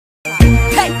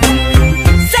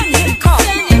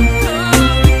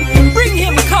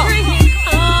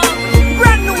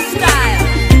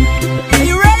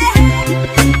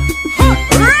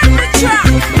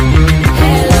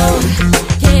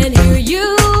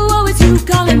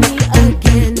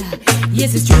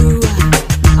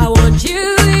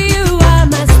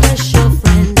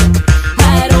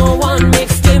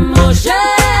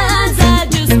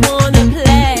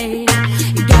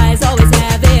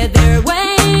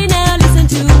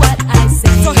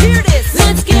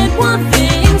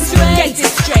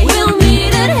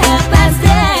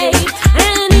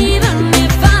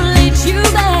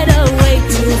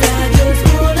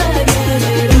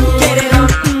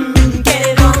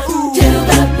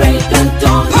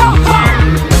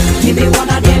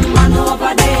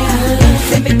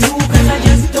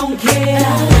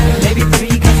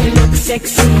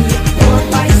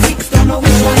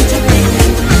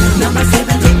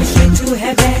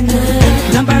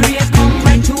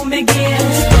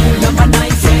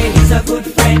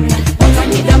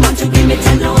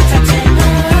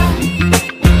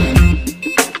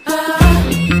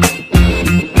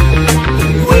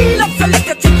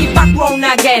phone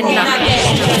again.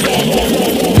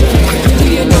 Do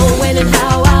you know when and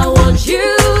how I want you?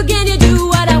 Can you do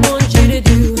what I want you to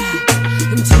do?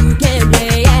 And two can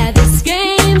play at this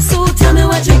game, so tell me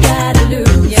what you gotta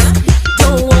lose. Yeah.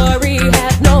 Don't worry,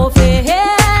 have no fear.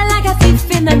 Like a thief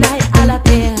in the night, I'll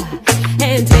appear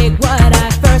and take what I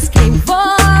first came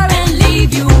for and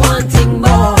leave you wanting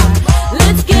more.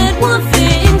 Let's get one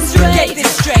thing straight. Get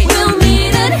this straight. We'll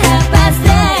meet at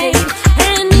 8:30,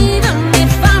 and even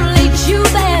if I'm late, you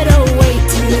better wait.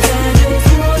 'Cause I just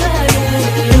wanna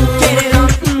get it on,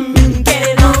 get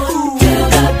it on, till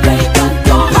the break of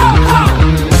dawn.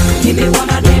 Give me one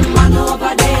of them man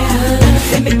over there.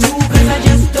 Send me two 'cause I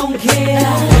just don't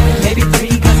care. Maybe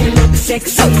three 'cause you look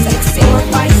sexy. 4,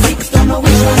 5, 6, don't know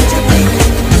which one.